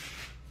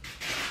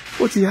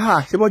ó ti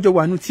ṣe bọ́jọ́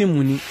wà nú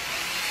tíìmù ni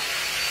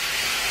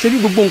ṣé bí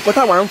gbogbo nǹkan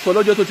táwa ń sọ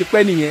lọ́jọ́ tó ti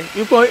pẹ́ nìyẹn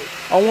wípé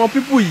àwọn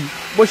pípù yìí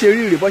bó ṣe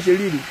rí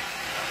rè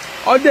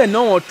ọdẹ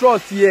náà wọn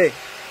trust yẹ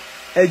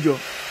ẹjọ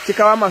tí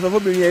ká wá máa sọ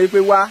fóbìnrin yẹn wípé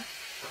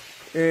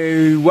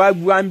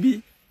wá ń bí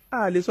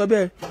a lè sọ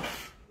bẹ́ẹ̀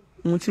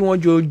ohun tí wọ́n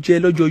jọ jẹ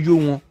lọ́jọ́ yó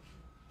wọn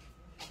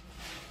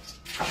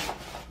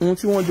ohun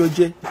tí wọ́n jọ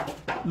jẹ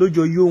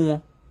lọ́jọ́ yó wọn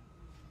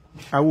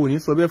àwọn ò ní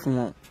sọ bẹ́ẹ̀ fún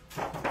wọn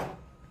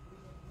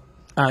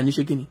a ní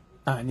ṣe kíni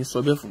a ní sọ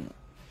bẹ́ẹ̀ fún wọn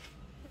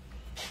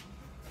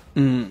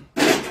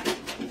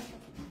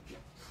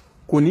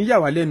kò ní yà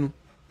wá lẹ́nu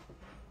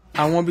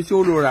àwọn ibi tí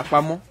ó lọ rà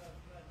pamọ́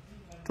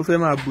tó fẹ́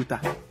máa bùtà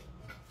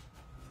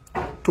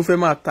tó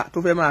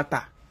fẹ́ máa tà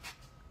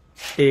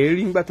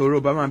ẹ̀rí nígbà tó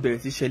rọ̀ bá máa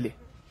bẹ̀rẹ̀ sí ṣẹlẹ̀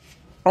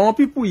àwọn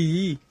pípù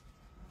yìí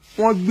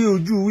wọ́n gbé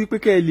ojú wípé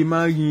kẹ́ ẹ lè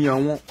máa yin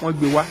àwọn wọ́n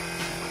gbé wá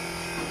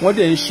wọ́n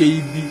dẹ̀ ń ṣe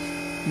ibi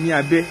ní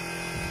abẹ́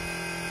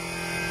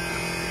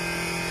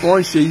wọ́n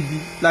ń ṣe ibi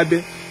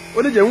lábẹ́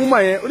ó lè jẹ́ wúmà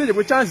yẹn ó lè jẹ́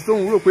pé chance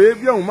tóun rò pé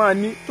bí òun máa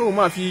ní tóun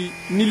máa fi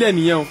nílẹ̀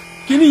nìyẹn o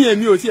kí nìyẹn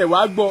mi ò tiẹ̀ wá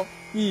gbọ́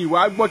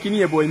ìwà gbọ́ kí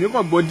nìyẹn bọ̀ èmi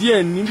kàn gbọ́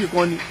díẹ̀ níbì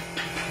kan ni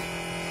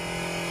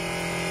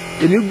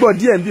èmi gbọ́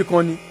díẹ̀ níbì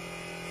kan ni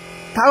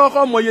tá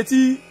kọ́kọ́ mọ iye tí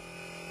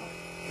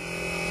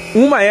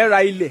wúmà yẹn ra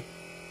ilẹ̀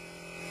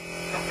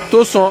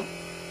tó san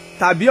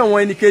tàbí àwọn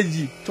ẹnì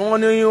kejì tí wọ́n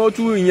ní ó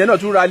tún ìyẹn náà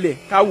tún ra lẹ̀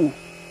káwò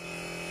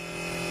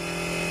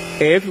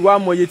fi wá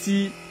mọ iye tí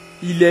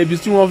ilẹ̀ ibi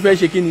tí wọ́n fẹ́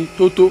ṣe kí ni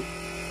tó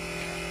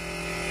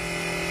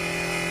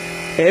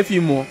fi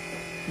mọ̀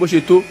bó ṣe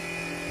tó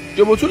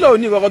jòbótúlẹ̀ ò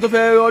ní nǹkan tó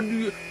fẹ́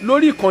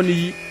lórí ìkànnì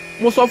yìí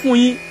mo sọ fún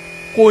yín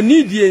kò ní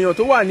ìdí èèyàn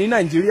tó wà ní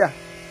Nàìjíríà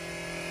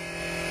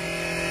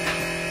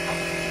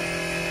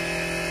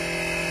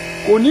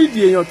kò ní ìdí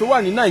èèyàn tó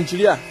wà ní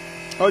Nàìjíríà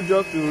ọjọ́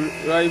to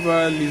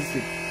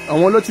rivalism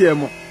àwọn ló tiẹ̀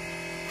mọ̀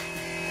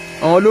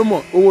àwọn ló mọ̀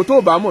owó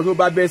tó bá mọ̀ tó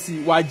bá bẹ́ sí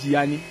wá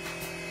jìyà ni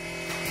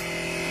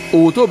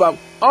owó tó bá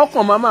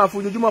ọkàn máa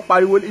fojoojúmọ́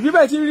pariwo ìbí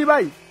bẹ́ẹ̀ tí ń rí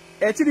báyìí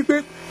ẹ̀ tí rí pé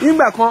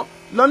nígbà kan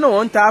lọ́nà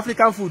wọn ń ta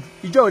African food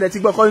ìjọ òde ti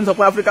gbọ́ kọ́ ní sọ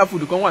pé African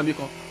food kan wà mí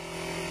kan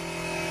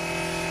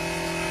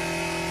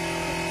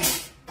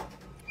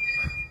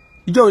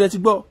ìjọ òde ti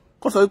gbọ́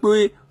kọ́ sọ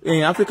pé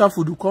African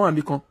food kan wà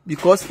mí kan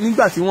because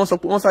nígbà tí wọ́n sọ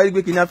pé wọ́n sáré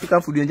gbé kí ní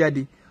African food yẹn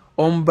jáde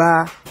ọ̀n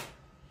bá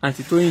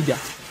àǹtí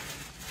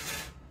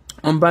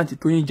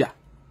Tóyìn jà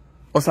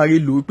wọ́n sáré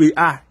lò ó pé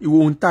ìwọ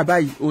òun tà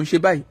báyìí òun ṣe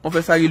báyìí wọ́n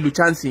fẹ́ sáré lo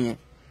chance yẹn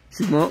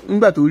ṣùgbọ́n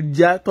nígbà tó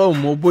já tọ́wọ̀n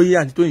mọ́ bóyá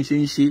àǹtí Tóyìn ṣe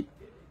ń ṣe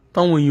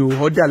táwọn èèyàn ò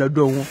họ́dà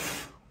lọ́dọ̀ wọn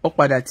ó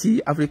padà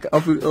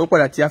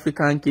tí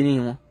African kìíní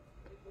wọn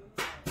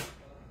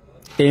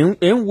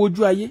ẹ̀ ń wo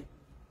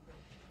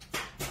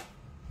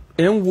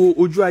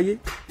ojú ayé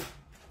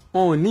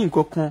wọn ò ní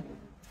nǹkan kan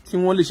tí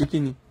wọ́n lè ṣe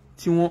kíni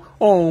tí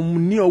wọ́n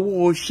ní ọwọ́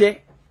ọṣẹ́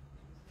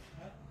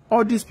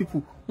all these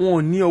people wọn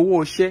ò ní ọwọ́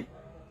ọṣẹ́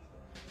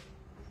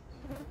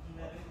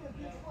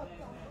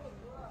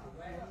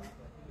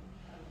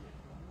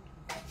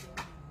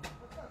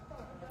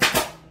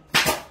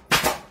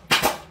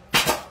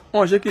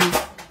wọn ò ṣe kíni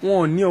wọn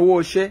ò ní ọwọ́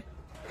ọṣẹ́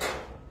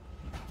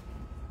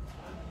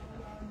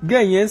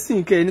gẹ́yìn sìn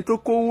kẹ́ ẹni tó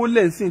kówó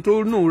lẹ́sìn tó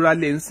nù ra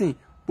lẹ́sìn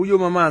bóyá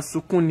ó máa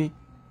sunkún ni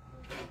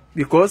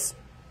because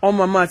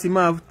ọmọ máa ti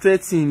máa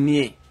threaten ni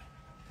ẹ̀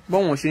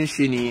bọ́wọ̀n ṣe ń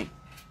ṣe nìyẹn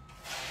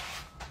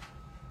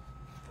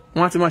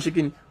wọ́n á ti máa ṣe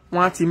kí ni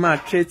wọ́n á ti máa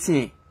threaten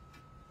ẹ̀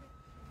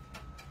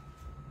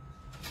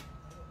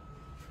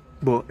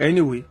but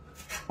anyway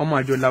ọmọ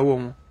àjọ láwọ̀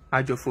wọn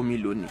àjọ fomi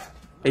lónìí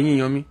ẹ̀yin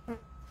èèyàn mi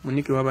mo ní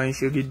kí wọ́n bá yín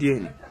ṣeré díẹ̀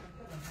ni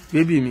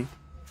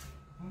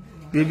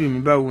bébì mi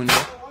báwo ni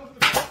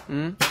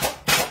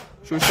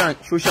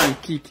Shoshan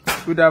kick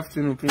good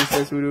afternoon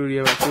princess olórí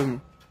ẹwà tó mi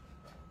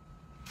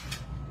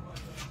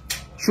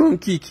ṣó ń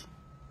kick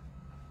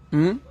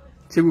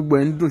ṣé gbogbo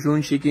ẹ̀ ń dùn ṣó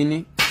ń ṣe kíní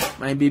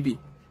my baby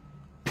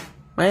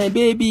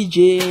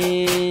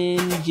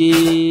Jane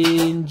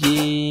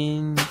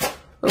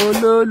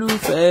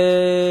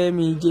olólùfẹ́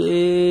mi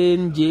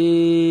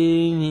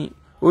Jane.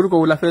 Orúkọ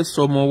wo la fẹ́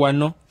sọ ọmọ wa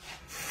ná?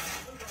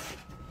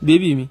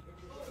 Baby mi,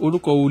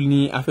 orúkọ wo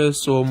ni a fẹ́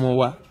sọ ọmọ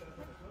wa?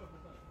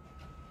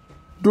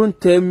 Don't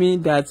tell me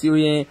that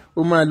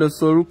o máa lọ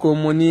sọ orúkọ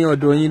ọmọ ní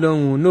ọ̀dọ̀ yín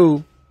lọ́hùn.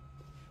 No.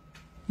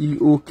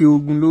 Òkè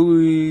Ògùn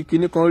lórí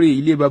kíní kan rè,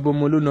 ilé bàbá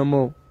ọmọ ló nà ọmọ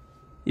o.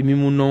 Èmi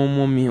mo nà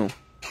ọmọ mi o.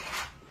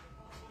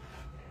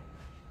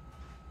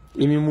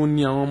 Èmi mo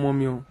ní àwọn ọmọ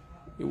mi o.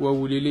 Ìwọ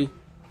wo lélẹ̀?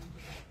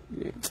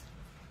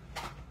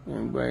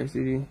 Gba ẹ sí.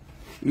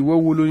 Ìwọ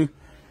wo lóyún?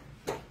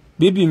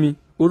 Baby mi,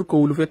 orúkọ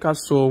wo ló fẹ́ ká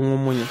sọ àwọn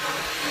ọmọ yẹn?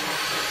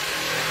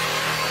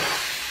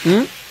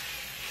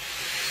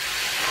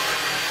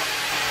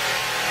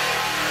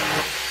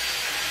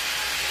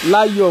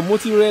 Láyọ̀, mo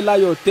ti rẹ́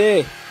Láyọ̀ tẹ́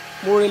ẹ̀.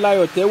 Mo rẹ́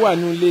Láyọ̀ tẹ́ wà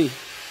ní ilé.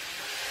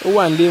 Ó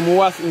wà nílé, mo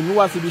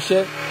wá síbi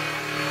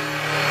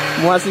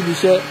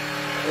iṣẹ́.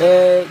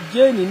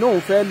 Jane náà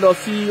fẹ́ lọ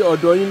sí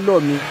ọ̀dọ̀ yín lọ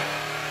mi.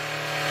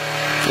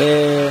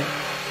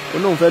 Ó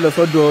náà fẹ́ lọ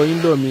sọ́dọ̀ yín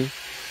lọ mi.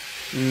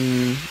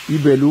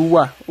 Ibẹ̀ ló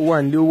wà. Ó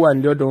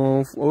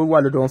wà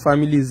lọ́dọ̀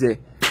families ẹ̀.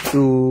 So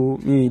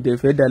mi dẹ̀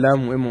fẹ́ dà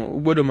láàmú ẹ mọ̀. Ó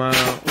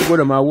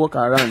gbọ́dọ̀ máa walk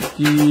around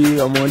kí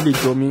ọmọ lè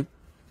jọ mí.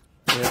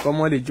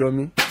 Kọ́mọ lè jọ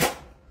mí.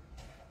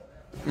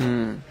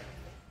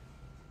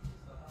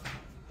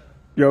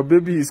 Your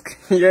baby is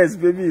yes,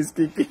 baby is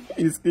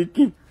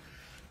kicking.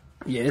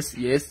 Yes.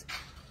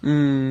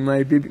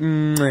 My baby.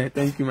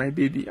 Thank you, my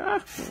baby.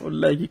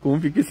 Like kò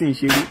ń fi kissing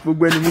ṣe rí.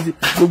 Gbogbo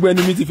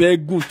ẹnu mi ti fẹ́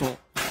gùn tán.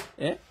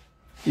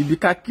 Ibi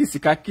ká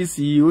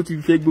kìsì ó ti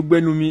fẹ́ gbogbo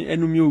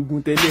ẹnu mi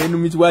ògùn tẹ́lẹ̀, ẹnu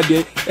mi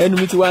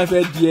ti wá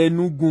fẹ́ di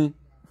ẹnu gùn.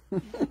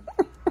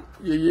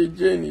 Yeye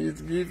Jane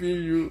is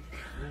giving you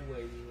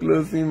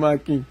closing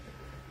marking.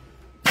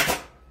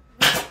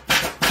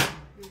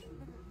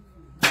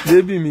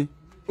 Baby mi,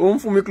 ó ń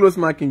fún mi close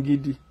marking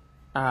gidi.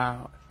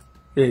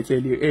 Lè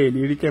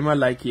rí kẹ́ má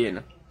like ẹ̀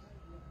náà.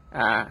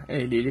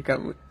 Lè rí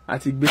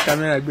àti gbé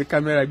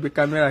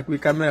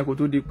kámẹ́rà kó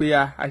tó di pé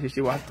a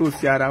ṣẹ̀ṣẹ̀ wà tó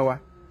sí ara wa.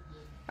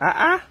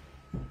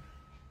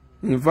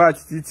 In fact,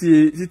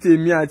 títí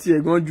èmi àti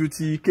ẹ̀gbọ́n ju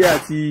ti Ike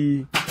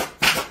àti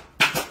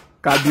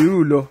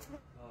Kabiru lọ.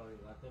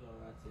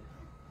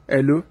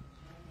 Hello?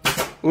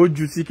 Ó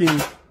ju ti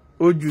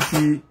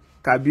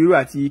Kabiru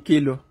àti Ike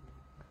lọ.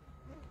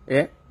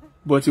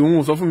 But òun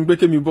ò sọ fún mi pé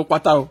kémi bọ́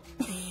pátá o.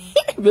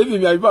 Baby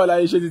mi àbí báwo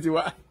láyé ṣe títí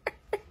wá.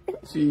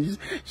 She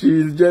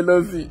is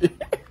jealousy.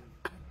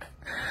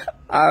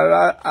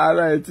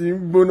 Ara ẹ̀ ti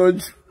ń gbóná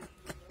jù.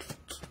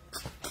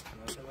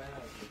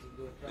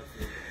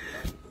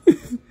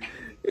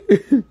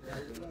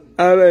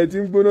 Ara ẹ̀ ti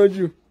ń gbóná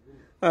jù.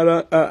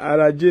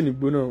 Ara Jane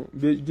gbóná.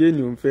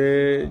 Jane ò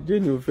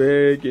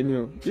fẹ́ kíní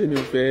o. Jane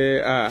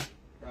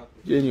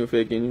ò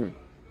fẹ́ kíní o.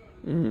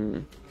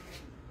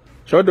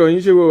 Ṣọ́dọ̀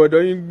yín ṣe wo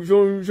ọ̀dọ̀ yín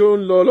ṣó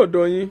ń lọ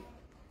lọ́dọ̀ yín?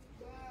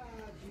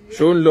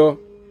 Ṣó ń lọ?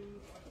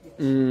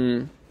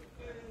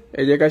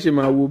 Ẹ jẹ́ ká ṣe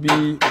máa wo bí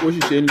ó sì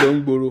ṣe ń lọ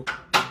ń gbòòrò.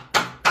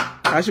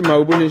 Ká ṣe máa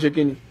wo bó ṣe ń ṣe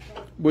kíni.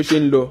 Bó ṣe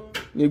ń lọ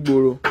ní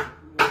gbòòrò.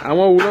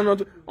 Àwọn òwúrọ̀ náà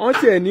tó wọ́n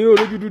tiẹ̀ ní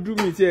olójú dúdú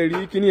mi tiẹ̀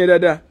rí kíní yẹn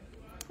dáadáa.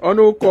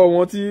 Ọ̀nà ó kọ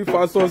wọn tí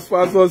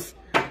fasos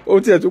ó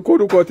tiẹ̀ tún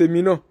kórúkọ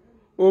tèmi náà.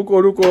 Ó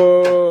kórúkọ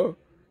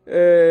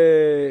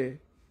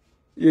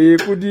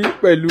Yeyekudi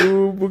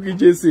pẹ̀lú Bukky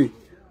Jessy.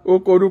 Ó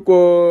kórúkọ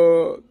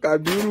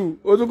Kabiru.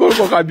 Ó tún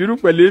kórúkọ Kabiru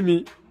pẹ̀lú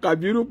èmi.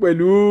 Kabiru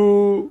pẹ̀lú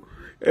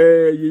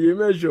Yeye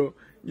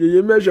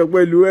Mẹ́ṣọ̀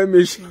pẹ̀lú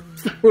MH.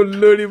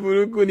 Olórí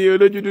burúkú ni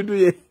olójú dúdú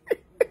yẹn.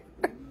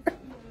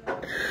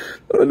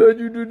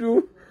 Olójú dúdú.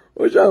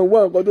 Ó ṣàn wá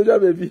nǹkan tó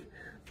jábẹ̀ fi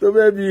tó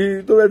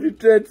fẹ́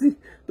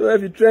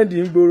fi trend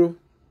ń gbòòrò.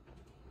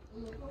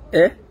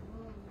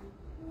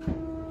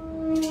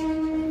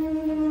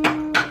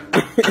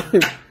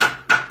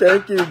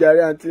 Thank you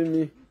jàre àǹtí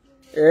mi.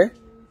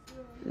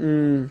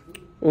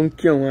 Ó ń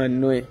kí àwọn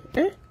àna ẹ̀.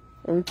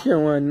 Ó ń kí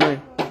àwọn àna ẹ̀.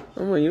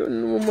 Ọmọ yìí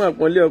ó mú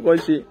àpọ́nlé ọkọ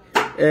ṣe.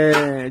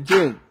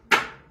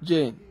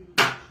 Jane,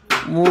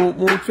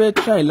 mo fẹ́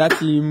try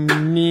láti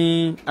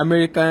ní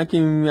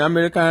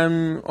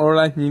American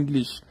oral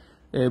English.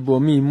 But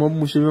me, mo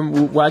ṣe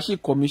wá sí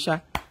kọ́ mi ṣá.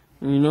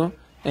 You know,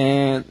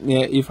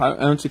 if I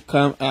want to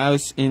come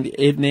out in the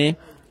evening,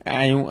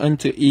 I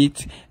want to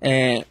eat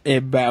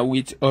eba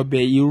with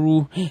ọbẹ̀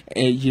irú.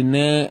 You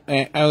know,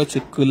 how to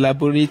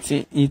collaborate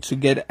it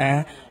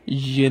together.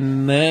 You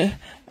know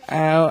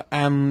how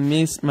I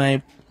miss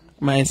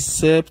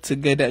myself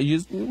together.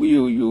 You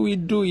will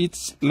do it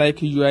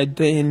like you are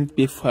doing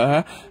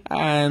before,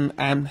 and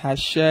I'm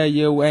assure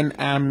you when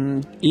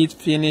eat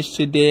finished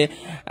today,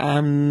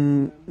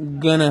 I'm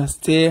gonna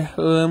stay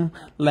home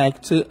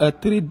like 2 or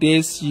 3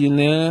 days. You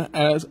know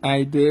as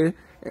I do.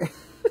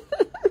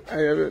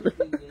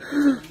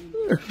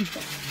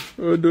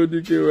 Ọ̀dọ̀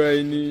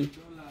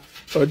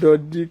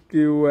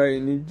DKY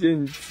ni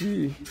Jane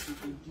tí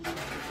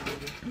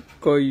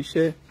kọ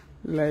iṣẹ́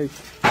like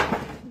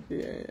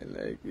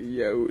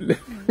ìyàwó lẹ.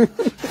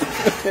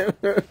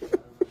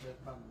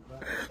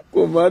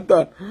 Kò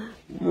mátà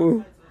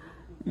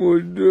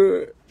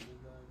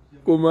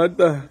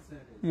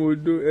mo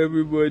do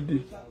everybody.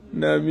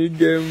 na mi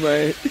get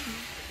my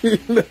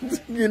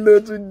kí ló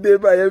tún dé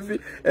báyẹn fi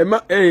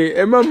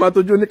ẹ má máa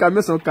tójú oníka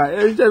mẹ́sàn-án ká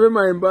ẹ jẹ́ fẹ́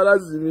máa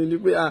embarrass mi ni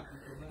pé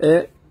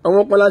àwọn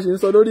ọpọlọ ṣe ń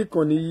sọ lórí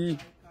ìkànnì yìí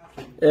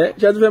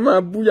ṣé tó fẹ́ máa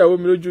bú ìyàwó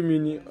mi lójú mi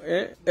ni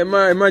ẹ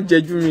má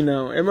jẹjú mi náà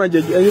ẹ má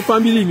jẹjú ẹ̀yin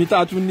fámìlì mi tá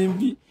a tún ní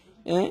bí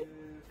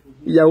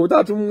ìyàwó tá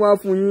a tún wá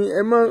fún yín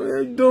ẹ má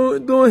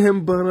don't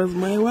embarrass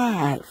my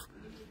wife.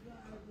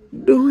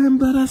 Don't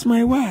embarrass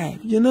my wife,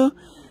 you know.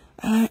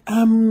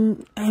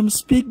 I'm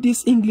speak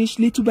this English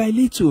little by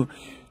little.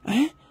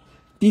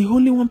 The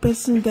only one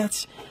person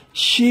that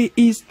she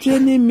is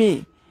training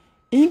me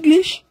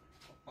English.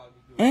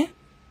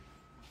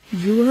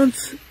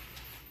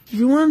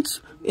 You want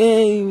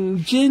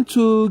Jane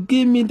to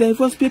give me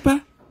divorce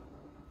paper?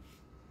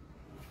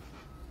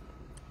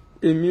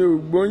 Èmi ò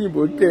gbọ́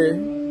òyìnbó kẹ́.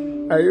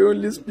 I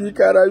only speak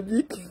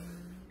Arabic.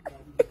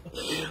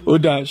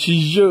 Oda,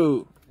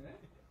 Shijo.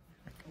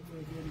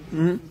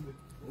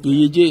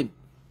 Yeye Jane.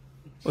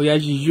 Oya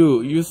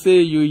Jijo. You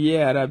say you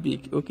hear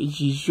Arabic. Okay,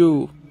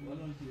 Jijo.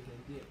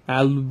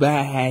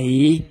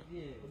 Albaye.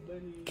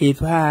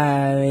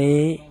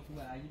 Kepare.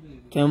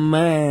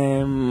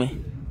 Kamam.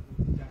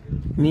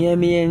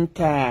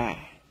 Miamienta.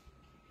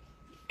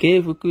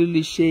 Kefu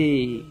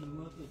kulishe.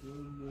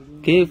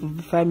 Kefu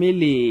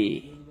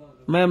family.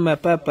 Mama,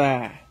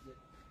 papa.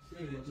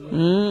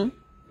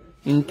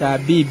 Inta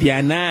bibi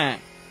ana.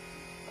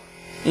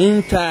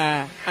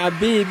 Inta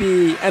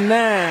habibi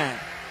ana.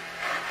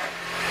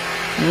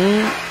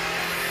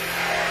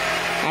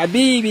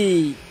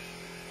 Habibi.